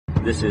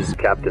This is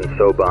Captain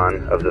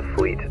Soban of the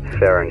fleet,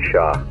 Farron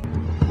Shaw.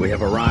 We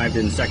have arrived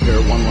in Sector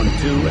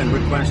 112 and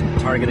request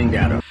targeting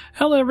data.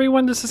 Hello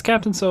everyone, this is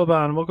Captain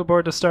Soban. Welcome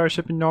aboard the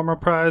Starship Normal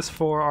Prize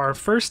for our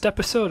first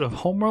episode of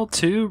Homeworld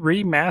 2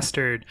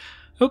 Remastered.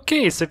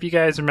 Okay, so if you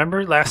guys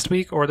remember last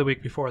week or the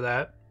week before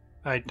that,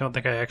 I don't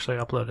think I actually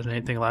uploaded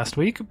anything last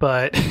week,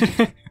 but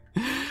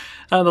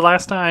the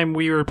last time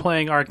we were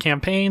playing our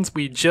campaigns,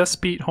 we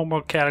just beat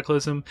Homeworld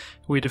Cataclysm,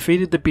 we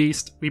defeated the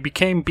Beast, we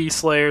became Beast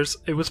Slayers.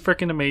 It was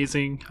freaking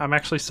amazing. I'm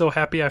actually so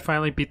happy I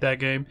finally beat that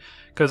game,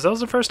 because that was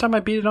the first time I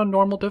beat it on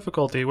normal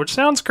difficulty, which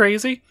sounds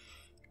crazy,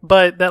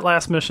 but that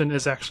last mission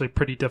is actually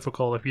pretty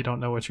difficult if you don't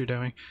know what you're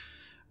doing.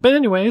 But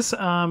anyways,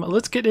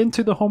 let's get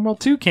into the Homeworld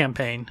 2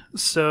 campaign.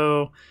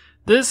 So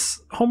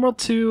this Homeworld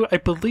 2, I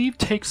believe,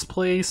 takes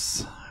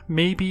place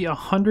maybe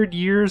 100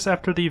 years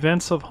after the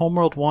events of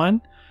Homeworld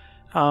 1.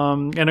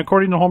 And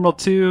according to Homeworld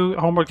 2,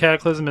 Homeworld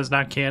Cataclysm is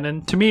not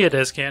canon. To me it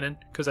is canon,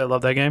 because I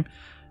love that game,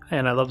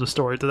 and I love the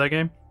story to that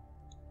game.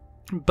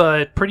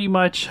 But pretty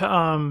much,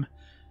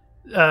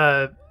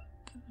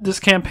 this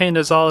campaign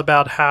is all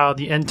about how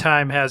the end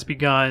time has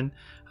begun,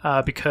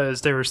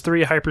 because there was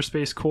 3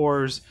 hyperspace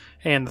cores,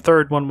 and the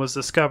third one was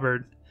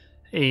discovered.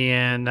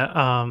 And,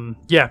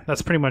 yeah,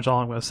 that's pretty much all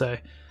I'm going to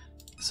say.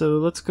 So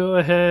let's go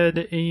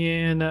ahead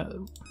and... I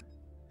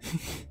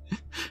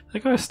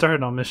think I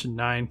started on mission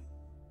 9.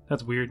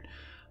 That's weird.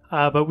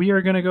 But we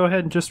are going to go ahead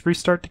and just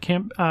restart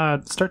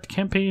the start the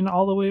campaign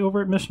all the way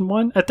over at mission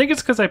 1. I think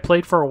it's because I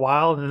played for a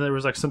while and then there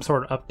was like some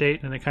sort of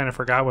update and I kind of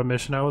forgot what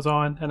mission I was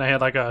on. And I had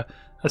like a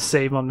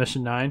save on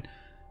mission 9.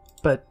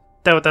 But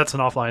that's an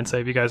offline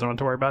save. You guys don't have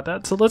to worry about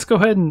that. So let's go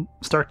ahead and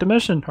start the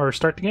mission, or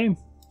start the game.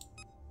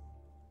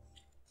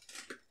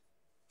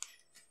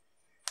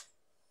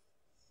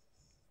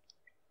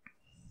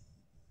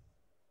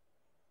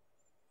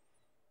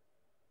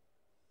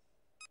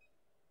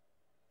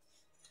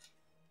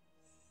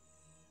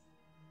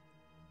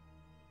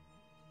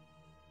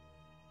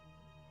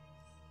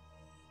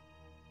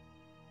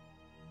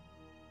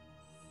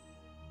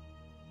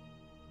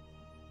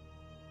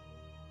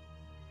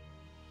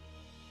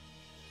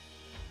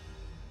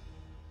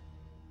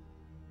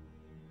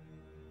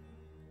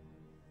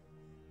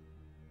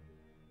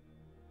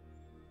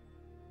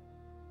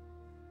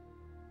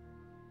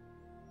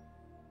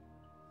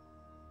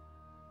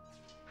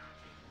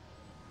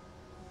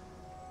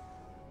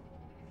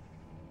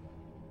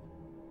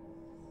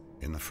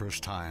 In the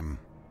first time,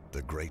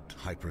 the great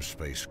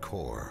hyperspace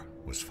core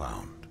was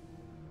found.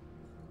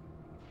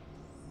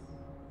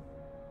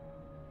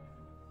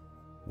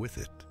 With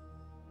it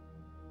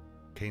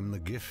came the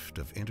gift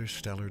of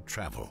interstellar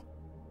travel,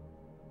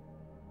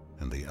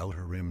 and the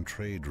Outer Rim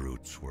trade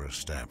routes were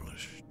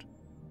established,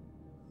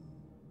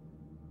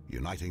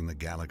 uniting the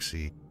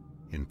galaxy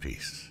in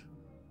peace.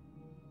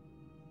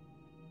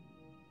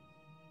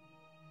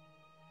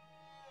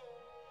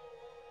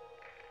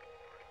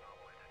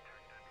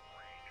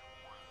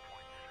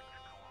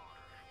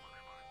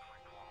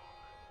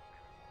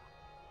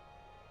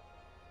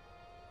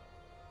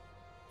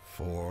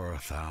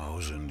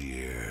 "4,000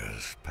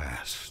 years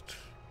passed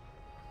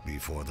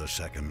before the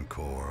second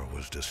core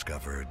was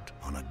discovered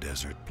on a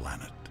desert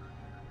planet.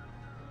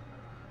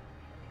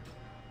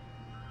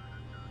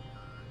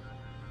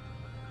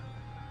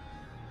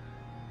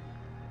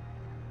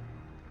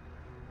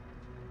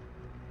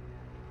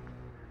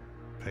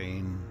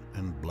 Pain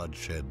and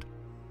bloodshed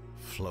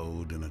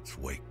flowed in its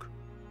wake.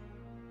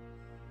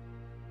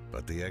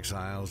 But the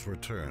exiles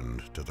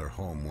returned to their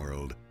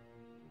homeworld,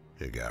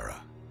 Hiigara.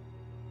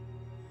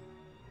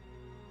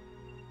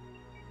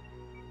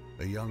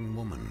 A young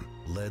woman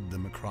led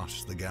them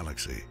across the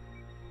galaxy,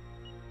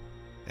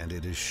 and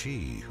it is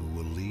she who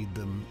will lead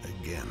them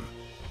again.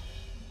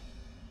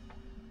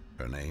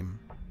 Her name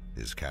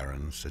is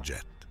Karen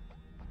Sajet.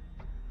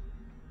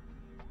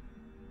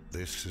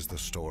 This is the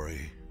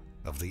story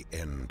of the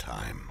end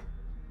time.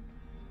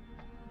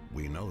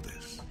 We know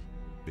this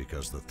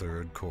because the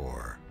third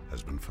core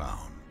has been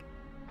found.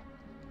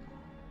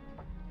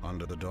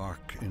 Under the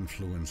dark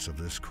influence of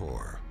this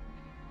core,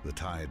 the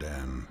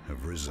Taidan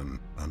have risen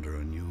under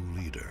a new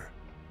leader,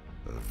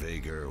 a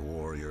Vagar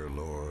warrior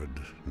lord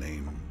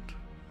named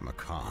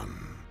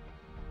Makan.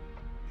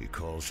 He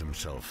calls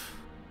himself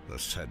the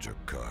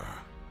Sajukar,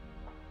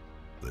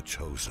 the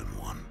Chosen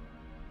One.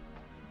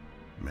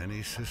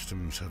 Many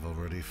systems have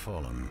already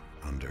fallen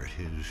under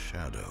his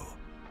shadow,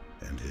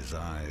 and his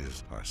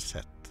eyes are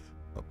set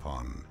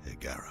upon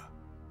Hiigara.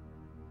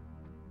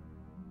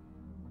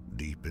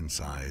 Deep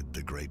inside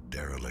the great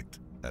derelict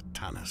at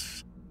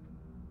Tanis,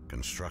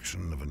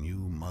 construction of a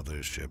new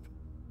mothership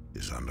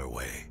is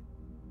underway.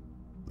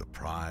 The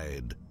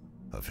Pride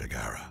of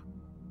Hiigara.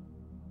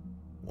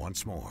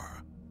 Once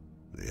more,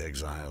 the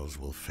exiles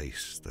will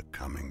face the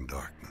coming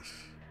darkness.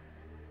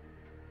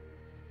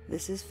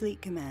 This is Fleet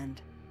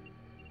Command.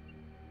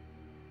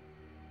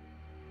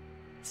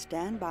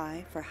 Stand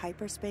by for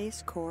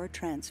hyperspace core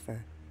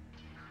transfer.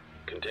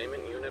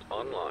 Containment unit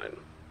online.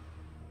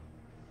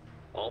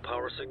 All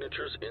power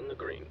signatures in the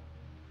green.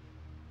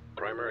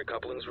 Primary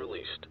couplings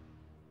released.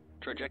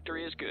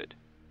 Trajectory is good.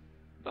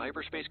 The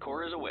hyperspace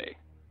core is away.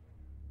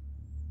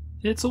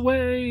 It's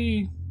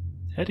away!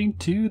 Heading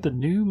to the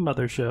new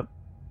mothership.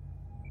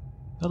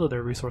 Hello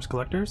there, resource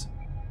collectors.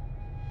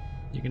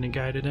 You gonna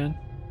guide it in?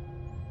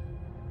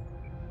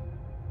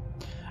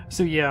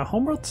 So yeah,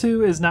 Homeworld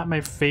 2 is not my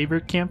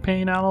favorite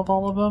campaign out of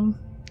all of them.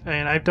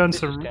 And I've done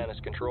some... This is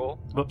Stannis Control.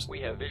 Whoops.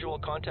 We have visual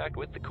contact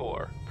with the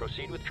core.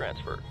 Proceed with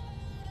transfer.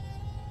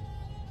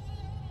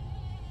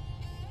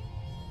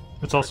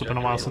 It's also been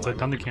a while since I've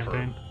done the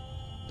campaign.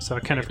 So I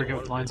kind of forget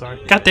what the lines are.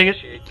 God dang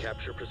it!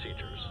 Capture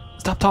procedures.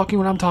 Stop talking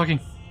when I'm talking!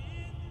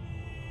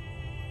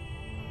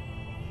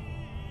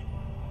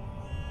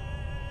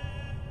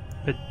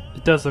 It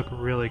does look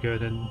really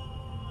good in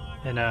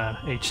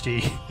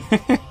HD.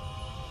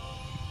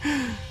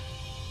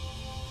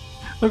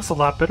 Looks a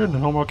lot better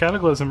than Homeworld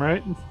Cataclysm,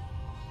 right?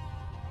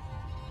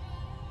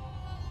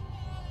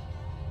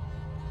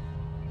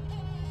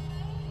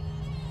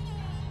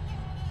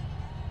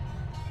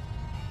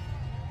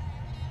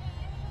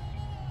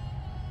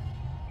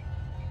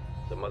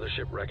 The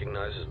mothership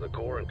recognizes the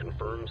core and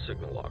confirms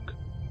signal lock.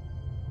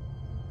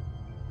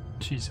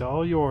 She's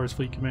all yours,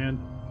 Fleet Command.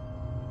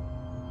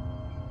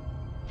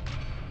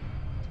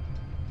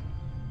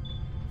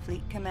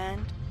 Fleet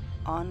Command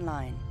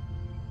online.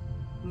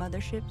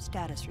 Mothership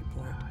status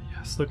report.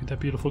 Yes, look at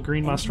that beautiful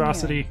green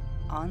monstrosity.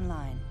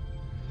 Online.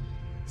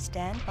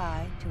 Stand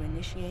by to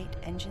initiate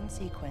engine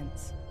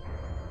sequence.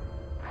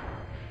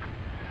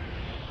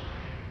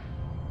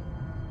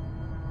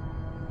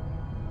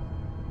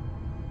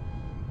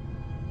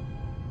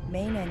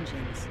 Main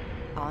engines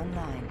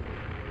online.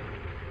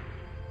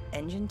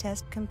 Engine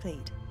test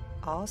complete.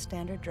 All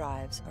standard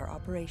drives are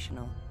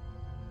operational.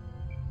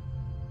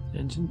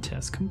 Engine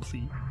test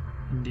complete.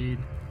 Indeed.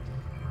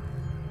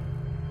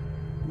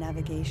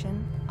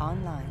 Navigation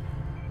online.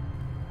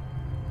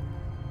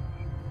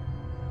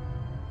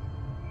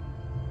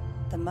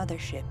 The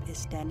mothership is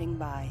standing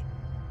by.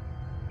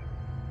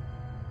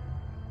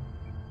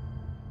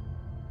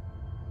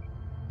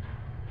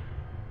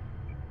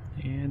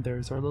 And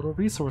there's our little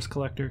resource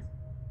collector.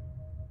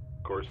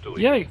 Course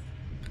deleted. Yay!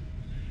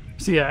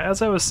 So yeah,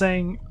 as I was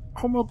saying,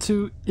 Homeworld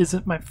 2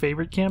 isn't my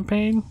favorite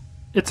campaign.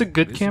 It's a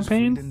good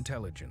campaign. This is Fleet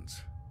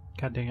Intelligence.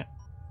 God dang it.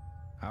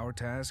 Our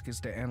task is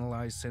to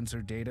analyze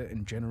sensor data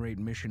and generate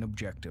mission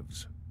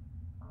objectives.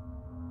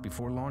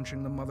 Before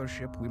launching the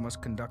mothership, we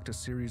must conduct a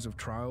series of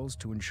trials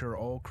to ensure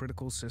all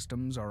critical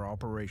systems are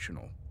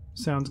operational.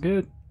 Sounds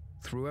good.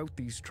 Throughout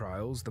these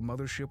trials, the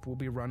mothership will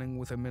be running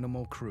with a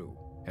minimal crew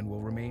and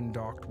will remain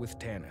docked with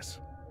Stannis.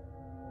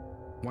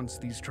 Once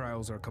these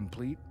trials are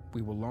complete,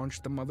 we will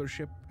launch the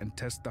mothership and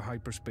test the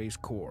hyperspace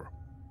core.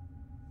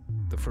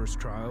 The first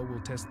trial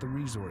will test the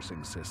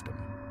resourcing system.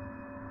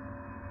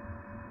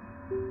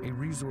 A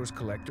resource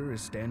collector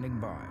is standing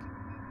by.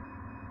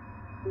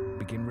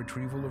 Begin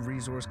retrieval of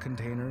resource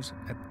containers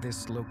at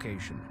this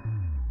location.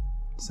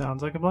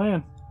 Sounds like a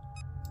plan.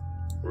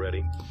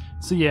 Ready.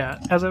 So yeah,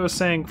 as I was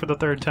saying for the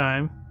third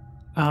time,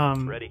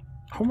 Ready.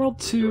 Homeworld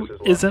 2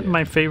 isn't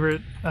my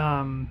favorite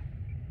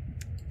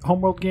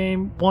Homeworld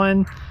game.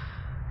 One,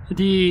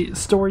 the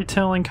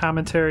storytelling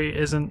commentary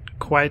isn't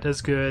quite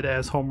as good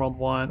as Homeworld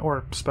 1,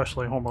 or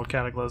especially Homeworld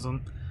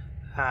Cataclysm.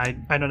 I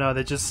don't know,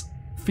 that just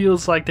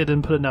feels like they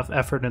didn't put enough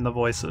effort in the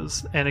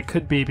voices, and it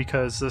could be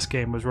because this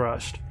game was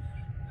rushed.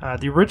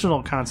 The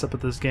original concept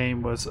of this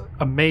game was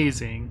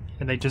amazing,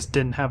 and they just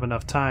didn't have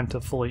enough time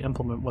to fully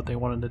implement what they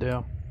wanted to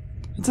do.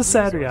 It's a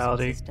sad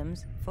reality.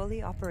 Systems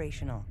fully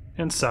operational.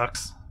 And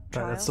sucks,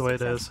 but that's the way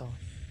it is. Successful.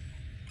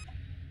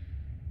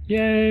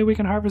 Yay, we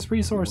can harvest We will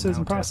resources now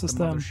and process test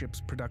the them. mothership's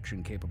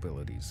production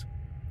capabilities.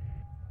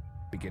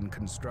 Begin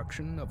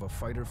construction of a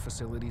fighter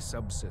facility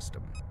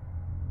subsystem.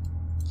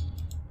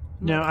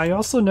 Now, I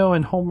also know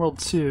in Homeworld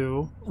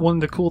 2, one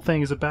of the cool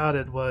things about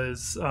it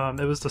was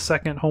the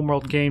second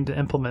Homeworld game to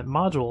implement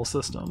module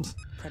systems.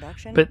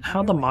 Production But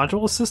how the underway.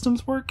 module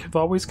systems work have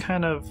always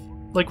kind of...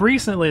 Like,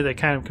 recently they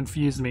kind of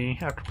confused me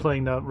after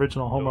playing the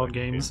original Homeworld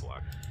games.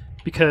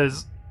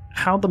 Because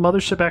how the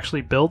mothership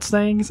actually builds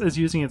things is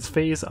using its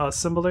phase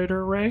assimilator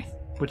array,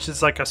 which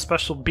is like a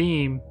special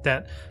beam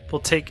that will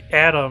take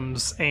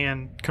atoms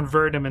and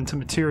convert them into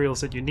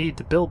materials that you need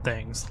to build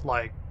things,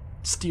 like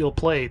steel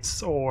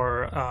plates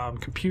or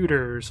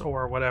computers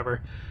or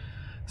whatever.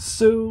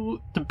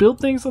 So to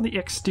build things on the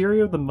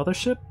exterior of the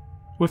mothership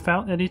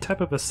without any type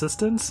of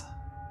assistance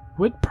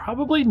would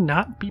probably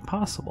not be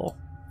possible.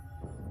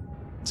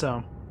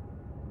 So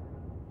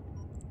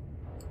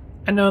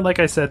I know, like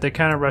I said, they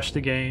kind of rushed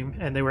the game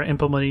and they were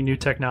implementing new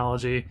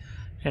technology,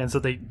 and so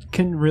they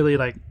couldn't really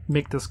like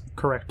make this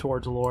correct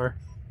towards lore.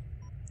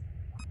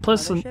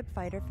 Plus, Mothership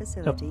fighter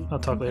facility. I'll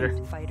talk later.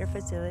 complete. Fighter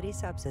facility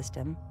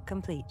subsystem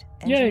complete.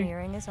 Yay.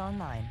 Engineering is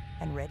online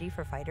and ready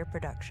for fighter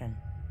production.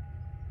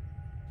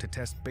 To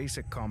test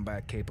basic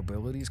combat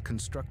capabilities,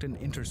 construct an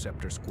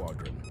interceptor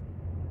squadron.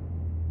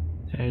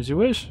 as you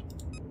wish.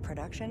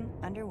 Production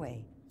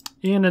underway.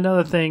 And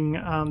another thing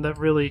that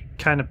really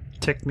kind of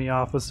ticked me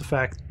off was the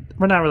fact,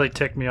 well, not really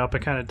ticked me off,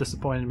 but kind of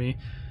disappointed me,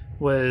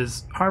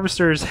 was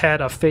Harvesters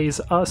had a phase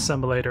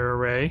assimilator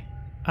array,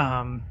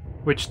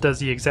 which does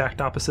the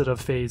exact opposite of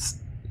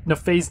phase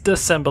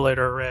disassemblator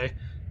array,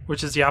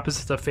 which is the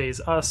opposite of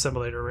phase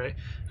assemblator array.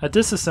 A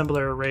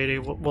disassemblator array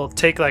will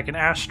take like an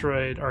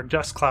asteroid or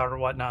dust cloud or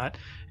whatnot,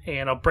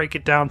 and I'll break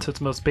it down to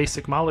its most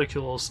basic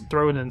molecules,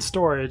 throw it in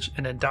storage,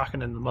 and then dock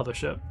it in the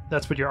mothership.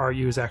 That's what your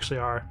RUs actually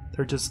are.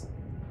 They're just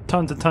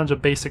tons and tons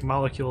of basic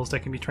molecules that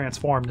can be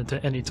transformed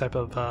into any type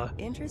of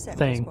Interceptor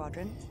thing.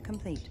 squadron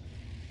complete.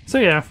 So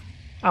yeah,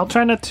 I'll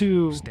try not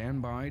to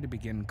Stand by to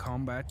begin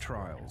combat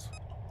trials.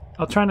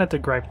 I'll try not to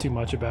gripe too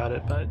much about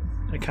it, but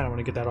I kind of want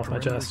to get that off my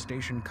Perimeter chest.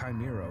 Station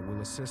Chimera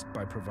will assist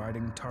by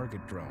providing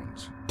target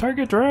drones.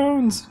 Target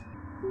drones!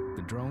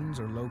 The drones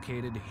are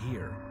located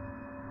here.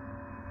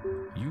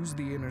 Use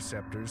the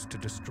interceptors to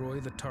destroy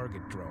the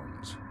target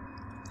drones.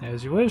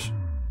 As you wish.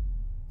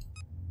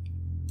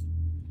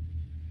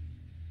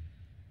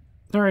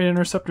 Alright,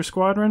 Interceptor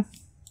Squadron.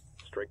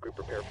 Strike group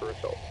prepare for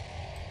assault.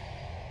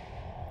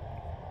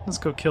 Let's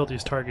go kill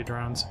these target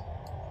drones.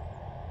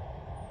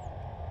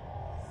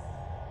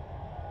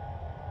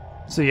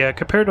 So yeah,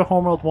 compared to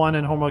Homeworld 1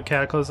 and Homeworld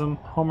Cataclysm,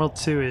 Homeworld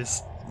 2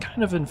 is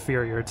kind of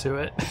inferior to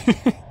it.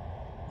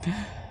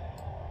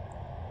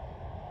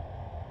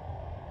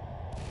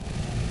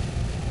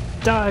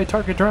 Die,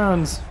 target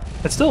drones!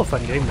 It's still a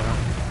fun game though,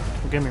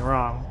 don't get me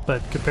wrong,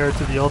 but compared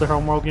to the older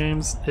Homeworld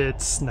games,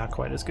 it's not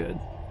quite as good.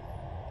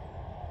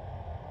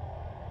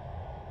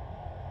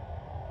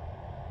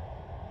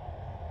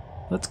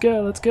 Let's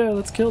go, let's go,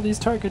 let's kill these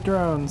target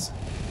drones!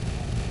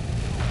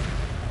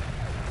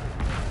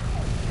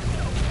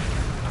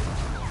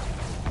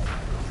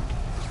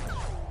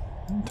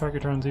 What do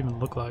target drones even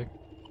look like?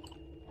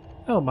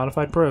 Oh,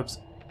 modified probes.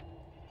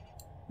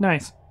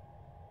 Nice.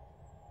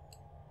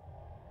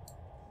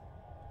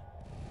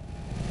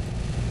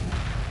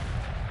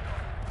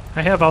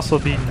 I have also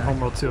beaten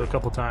Homeworld 2 a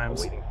couple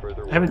times. Awaiting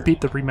further I haven't orders.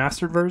 beat the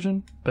remastered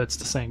version, but it's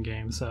the same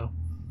game, so...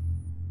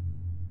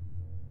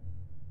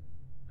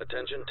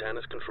 Attention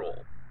Tannis Control.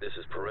 This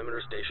is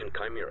Perimeter Station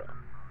Chimera.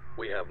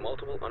 We have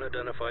multiple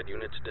unidentified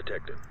units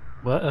detected.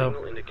 Uh-oh.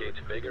 Signal indicates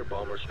Vager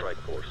Bomber Strike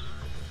Force.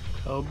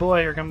 Oh boy,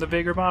 here come the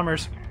Vager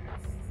bombers.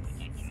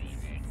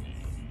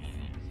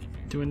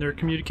 Doing their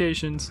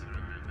communications.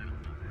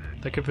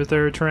 Like if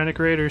they're Tyrannic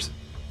Raiders.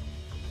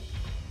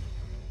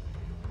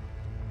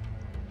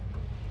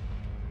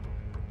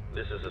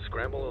 This is a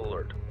scramble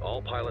alert.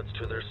 All pilots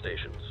to their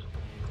stations.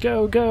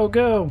 Go, go,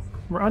 go!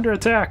 We're under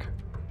attack!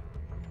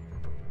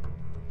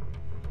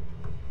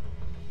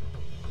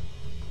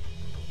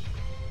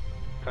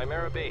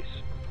 Chimera Base.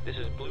 This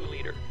is Blue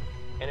Leader.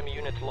 Enemy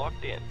units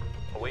locked in.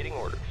 Awaiting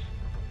orders.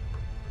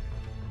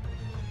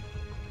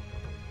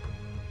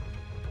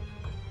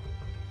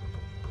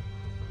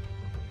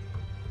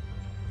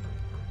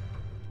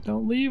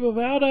 Don't leave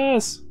without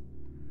us!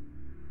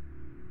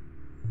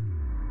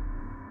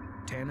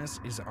 Tannis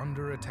is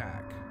under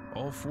attack.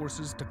 All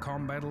forces to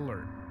combat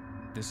alert.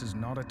 This is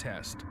not a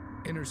test.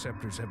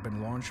 Interceptors have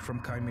been launched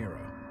from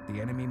Chimera.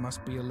 The enemy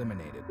must be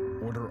eliminated.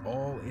 Order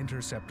all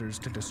interceptors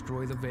to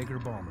destroy the Vager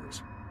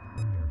bombers.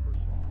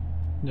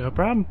 No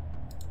problem.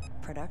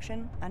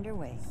 Production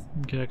underway.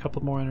 Get a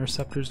couple more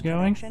interceptors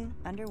going. Production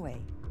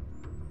underway.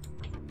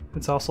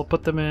 Let's also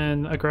put them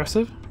in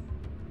aggressive.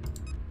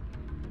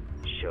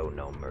 Show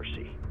no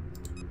mercy.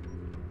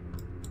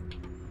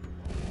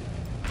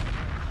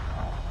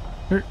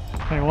 Here,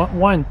 I want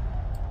one.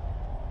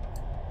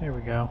 There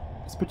we go.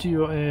 Let's put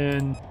you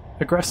in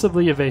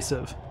aggressively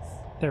evasive.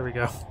 There we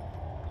go.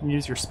 You can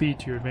use your speed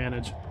to your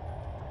advantage.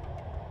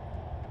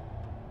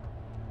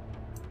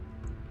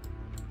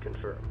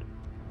 Confirmed.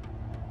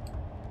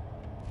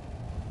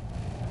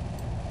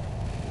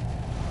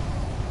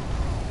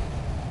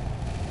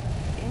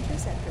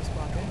 Interceptor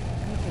squadron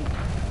complete.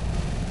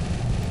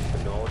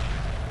 Acknowledged.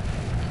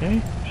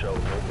 Okay, Show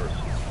no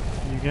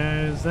mercy. you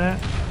guys that,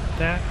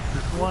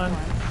 one,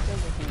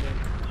 Designated.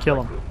 kill Strike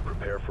him. group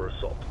prepare for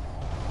assault.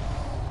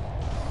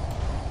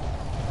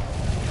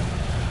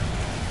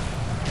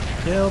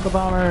 Kill the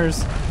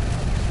bombers.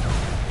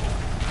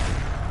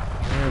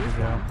 There we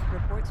go.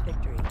 Reports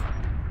victory.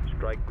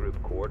 Strike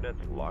group coordinates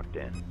locked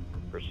in.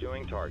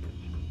 Pursuing targets.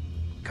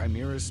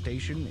 Chimera's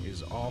station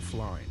is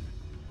offline.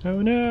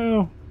 Oh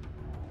no!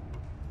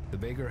 The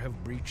Vager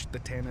have breached the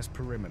Tannis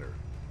perimeter.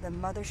 The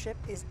mothership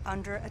is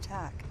under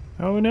attack.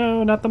 Oh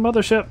no, not the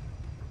mothership!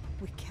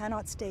 We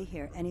cannot stay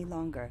here any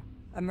longer.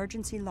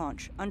 Emergency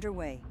launch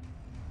underway.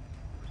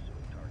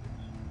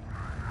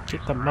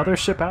 Get the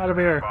mothership out of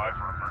here!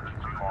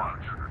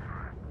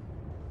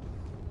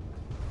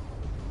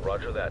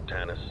 Roger that,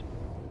 Tannis.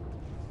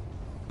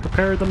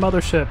 Prepare the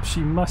mothership. She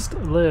must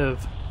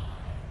live.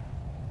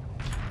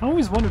 I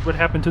always wondered what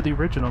happened to the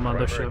original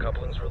Primary mothership.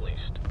 couplings released.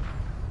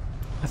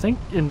 I think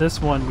in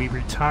this one we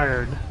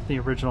retired the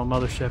original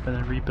mothership and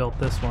then rebuilt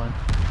this one.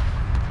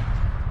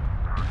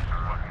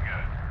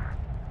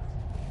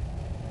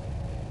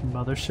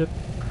 Mothership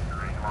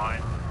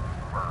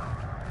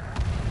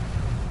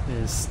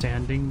is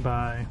standing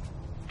by.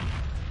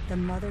 The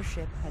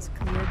mothership has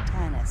cleared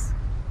Tannis.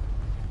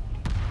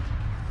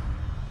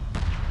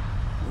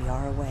 We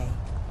are away.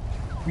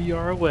 We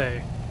are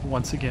away.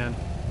 once again.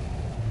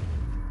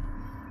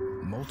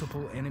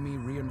 Multiple enemy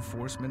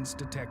reinforcements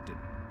detected.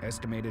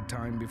 Estimated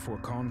time before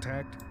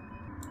contact,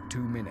 2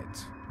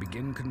 minutes.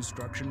 Begin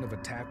construction of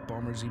attack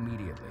bombers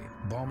immediately.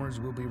 Bombers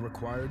will be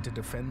required to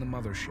defend the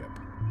mothership.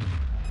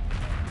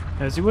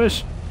 As you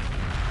wish.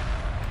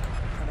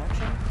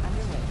 Production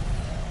underway.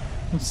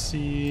 Let's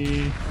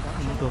see.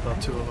 I'm gonna build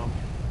up 2 of them.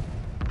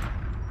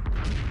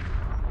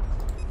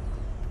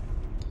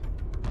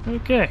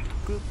 Okay.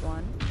 Group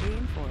 1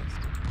 reinforced.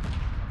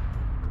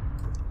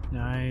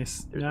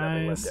 Nice. There's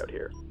nothing Nice. left out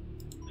here.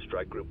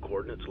 Strike group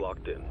coordinates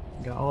locked in.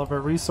 Got all of our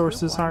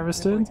resources Group 1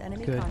 harvested. reports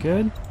enemy Good, contact.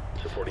 good.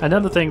 Supporting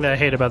Another battle thing that I group.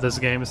 hate about this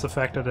game is the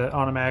fact that it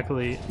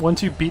automatically,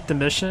 once you beat the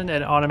mission,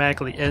 it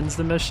automatically ends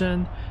the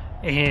mission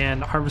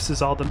and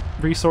harvests all the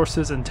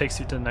resources and takes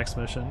you to the next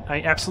mission.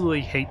 I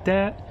absolutely hate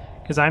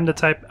that because I'm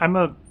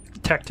a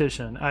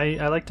tactician.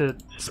 I like to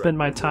spend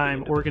my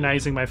time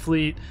organizing my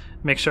fleet,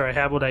 make sure I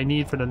have what I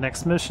need for the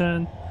next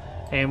mission,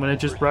 and when it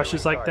just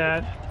rushes like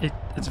that,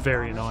 it's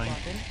very annoying.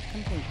 Squadron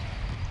complete.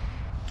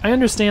 I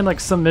understand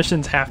like some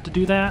missions have to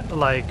do that,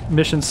 like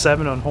mission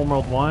 7 on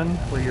Homeworld 1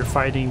 where you're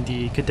fighting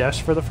the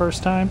Kadesh for the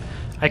first time.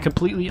 I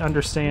completely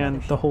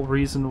understand the whole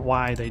reason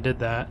why they did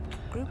that,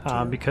 Group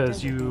 2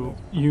 because designated.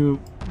 you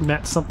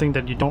met something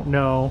that you don't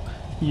know.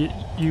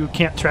 You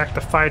can't track the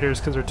fighters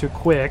because they're too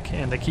quick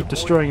and they keep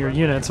destroying your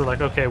units. So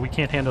like, okay, we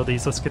can't handle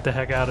these, let's get the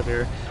heck out of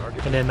here.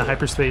 And then the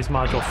hyperspace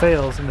module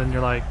fails and then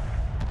you're like,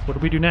 what do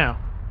we do now?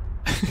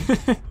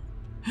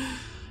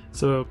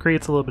 So it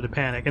creates a little bit of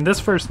panic. And this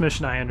first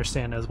mission I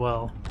understand as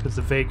well, because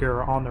the Vega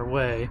are on their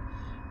way,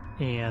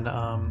 and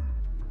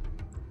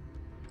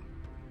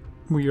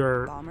we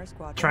are Bomber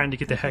squadron trying to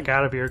get the heck complete.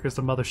 out of here because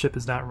the mothership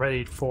is not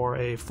ready for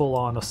a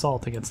full-on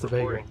assault against the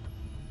Vega. Reporting.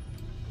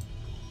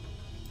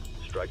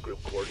 Strike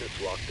group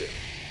coordinates locked in.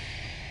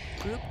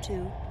 Group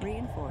 2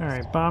 reinforced.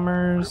 Alright, Group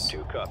bombers,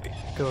 2 copies.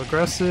 go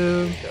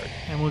aggressive, Start.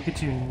 and we'll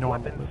get you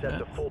normal Weapons set to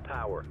movement. full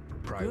power.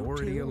 Group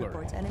Priority 2 alert.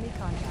 reports enemy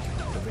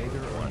contact. The Vega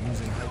are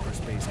using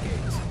hyperspace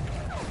gates.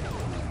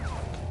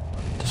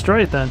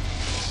 Destroy it then.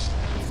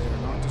 If they are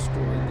not destroyed,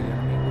 the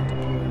enemy will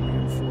deploy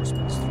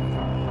reinforcements through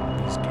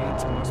them. These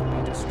gates must be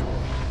destroyed.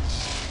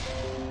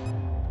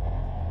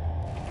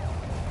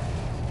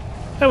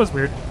 That was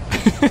weird.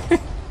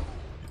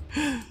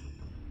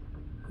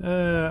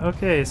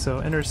 Okay,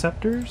 so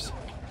interceptors.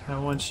 I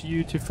want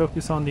you to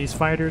focus on these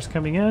fighters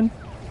coming in.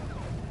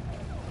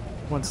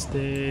 Once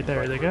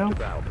there they go. To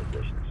battle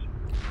positions.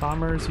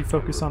 Bombers, you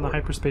focus on the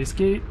hyperspace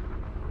gate.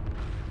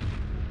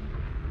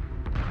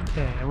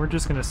 Okay, and we're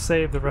just gonna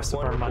save the rest of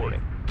our money.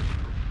 Reporting.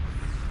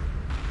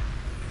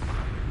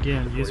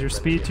 Again, use your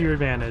speed to your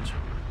advantage.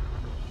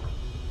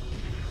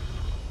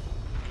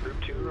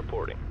 Group 2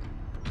 reporting.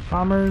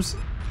 Bombers,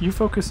 you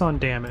focus on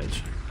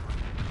damage.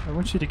 I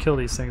want you to kill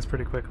these things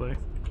pretty quickly.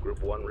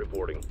 Group 1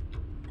 reporting.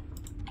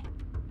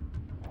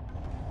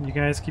 You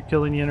guys keep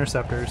killing the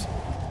interceptors.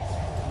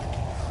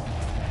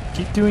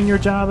 Keep doing your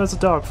job as a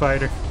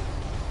dogfighter.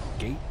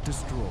 Gate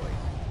destroyed.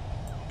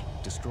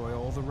 Destroy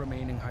all the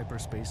remaining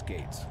hyperspace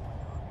gates.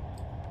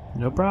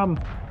 No problem.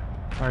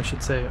 Or I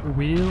should say,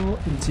 will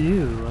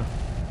do.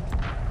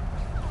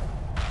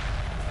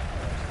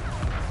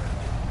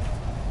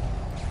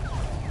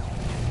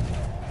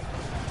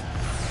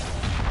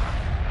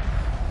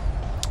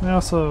 I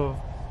also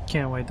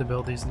can't wait to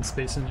build these in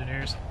Space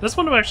Engineers. This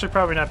one will actually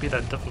probably not be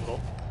that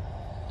difficult.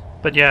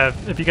 But yeah,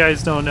 if you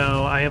guys don't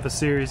know, I have a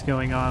series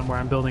going on where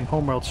I'm building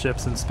Homeworld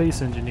ships in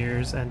Space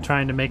Engineers and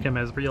trying to make them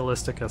as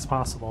realistic as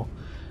possible.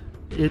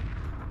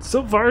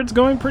 So far it's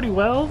going pretty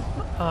well.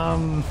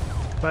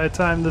 By the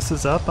time this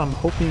is up, I'm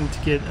hoping to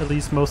get at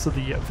least most of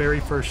the very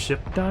first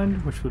ship done,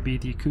 which would be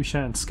the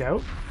Kushan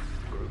Scout.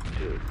 Group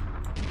 2.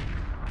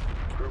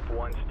 Group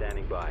 1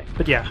 standing by.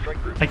 But yeah,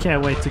 Strike group I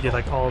can't wait to get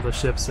like all the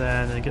ships in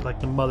and get like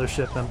the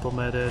mothership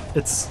implemented.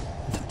 It's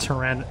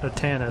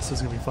Tannis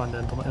is gonna be fun to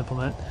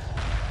implement.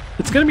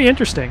 It's gonna be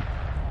interesting.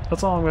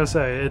 That's all I'm gonna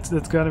say. It's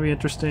gonna be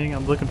interesting.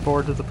 I'm looking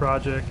forward to the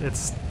project.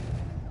 It's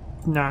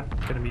not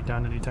gonna be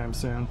done anytime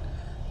soon,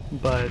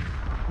 but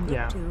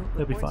yeah, Group 2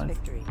 it'll be reports fun.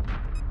 victory.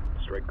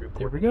 Strike group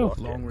There we coordinates go. locked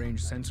in.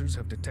 Long-range sensors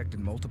have detected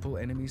multiple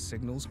enemy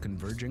signals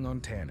converging on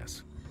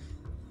Tannis.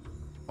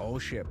 All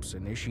ships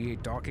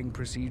initiate docking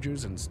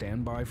procedures and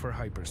stand by for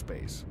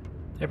hyperspace.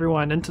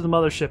 Everyone into the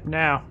mothership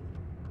now.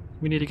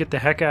 We need to get the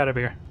heck out of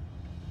here.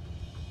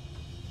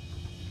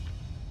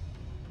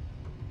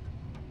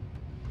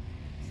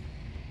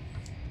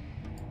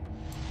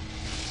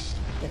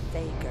 The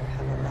Vega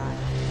have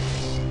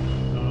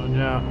arrived. Oh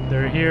no,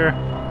 they're here.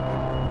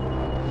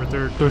 With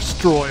their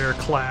destroyer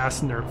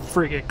class and their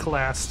frigate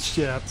class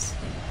ships.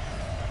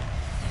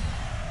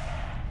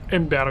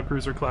 And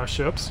battlecruiser class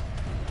ships.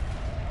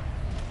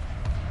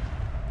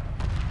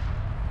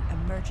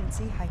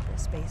 Emergency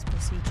hyperspace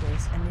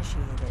procedures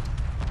initiated.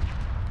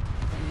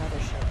 The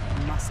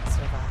mothership must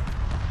survive.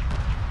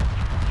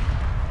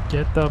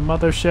 Get the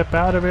mothership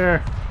out of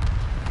here.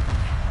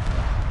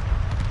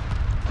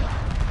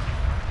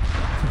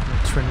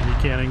 Trinity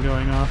cannon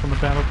going off on the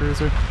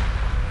battlecruiser.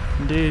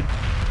 Indeed.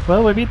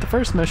 Well, we beat the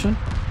first mission.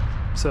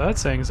 So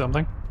that's saying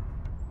something.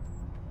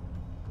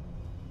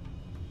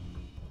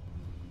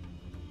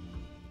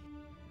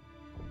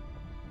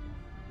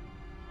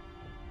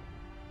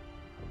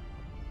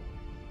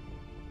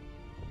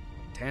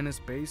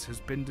 Tanis base has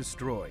been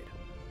destroyed.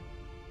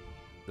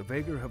 The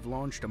Vagar have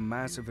launched a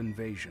massive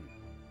invasion.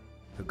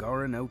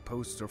 Hiigaran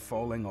outposts are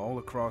falling all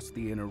across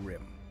the Inner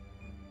Rim.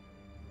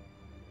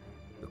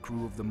 The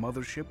crew of the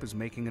mothership is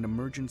making an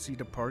emergency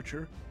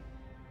departure,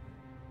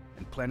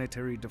 and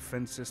planetary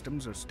defense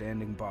systems are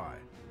standing by.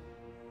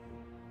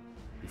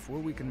 Before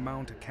we can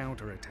mount a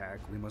counterattack,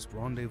 we must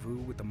rendezvous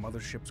with the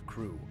mothership's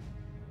crew.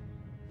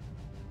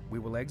 We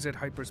will exit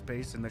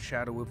hyperspace in the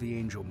shadow of the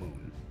Angel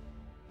Moon.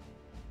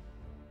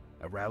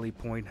 A rally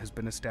point has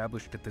been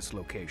established at this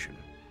location.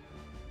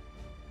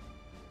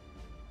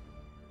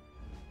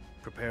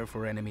 Prepare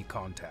for enemy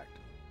contact.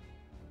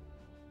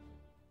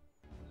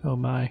 Oh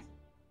my.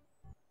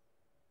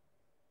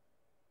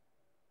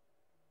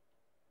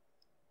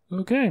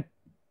 Okay.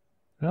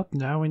 Well,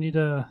 now we need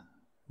to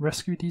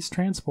rescue these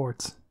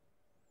transports.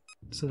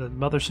 So the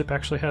mothership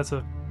actually has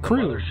a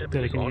crew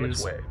that it can use.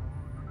 Its way.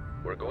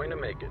 We're going to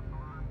make it.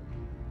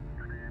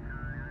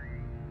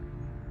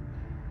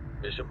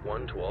 Bishop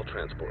 1 to all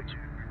transports.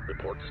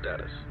 Report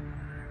status.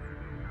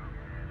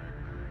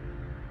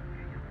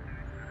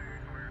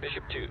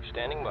 Bishop 2,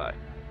 standing by.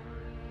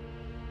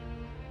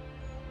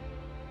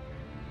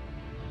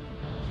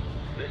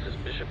 This is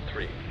Bishop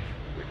 3.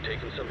 We've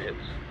taken some hits.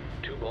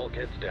 2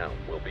 bulkheads down.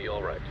 We'll be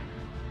all right.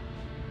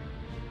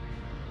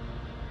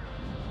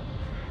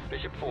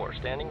 Bishop 4,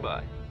 standing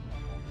by.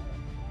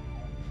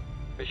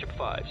 Bishop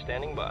 5,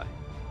 standing by.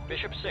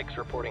 Bishop 6,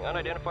 reporting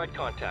unidentified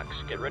contacts.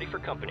 Get ready for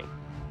company.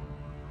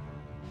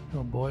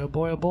 Oh boy, oh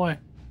boy, oh boy.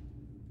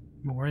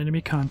 More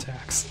enemy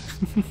contacts.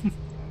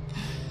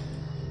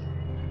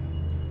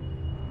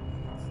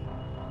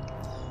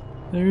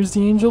 There's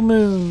the Angel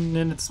Moon,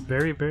 and it's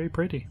very, very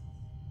pretty.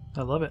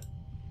 I love it.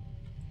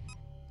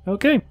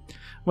 Okay.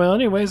 Well,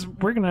 anyways,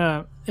 we're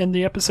gonna end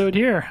the episode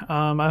here.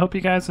 I hope you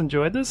guys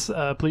enjoyed this.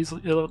 Please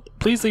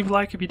leave a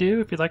like if you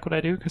do. If you like what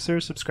I do, consider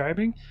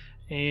subscribing.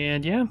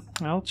 And yeah,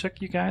 I'll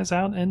check you guys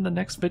out in the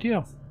next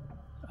video.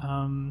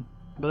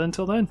 But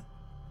until then,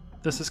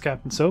 this is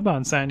Captain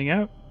Soban signing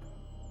out.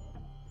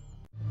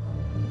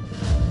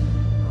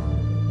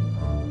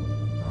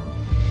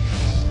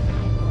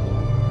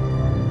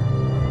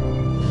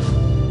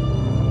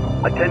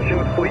 Attention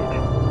fleet.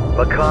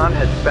 Makan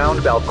has found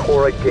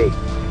Valcora Gate.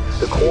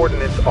 The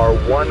coordinates are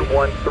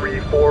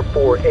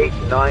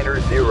 1134489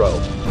 or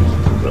 0.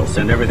 We'll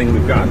send everything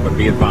we've got, but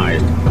be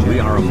advised, we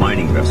are a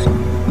mining vessel.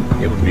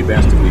 It would be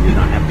best if we did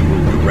not have to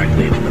move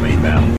directly into the main battle.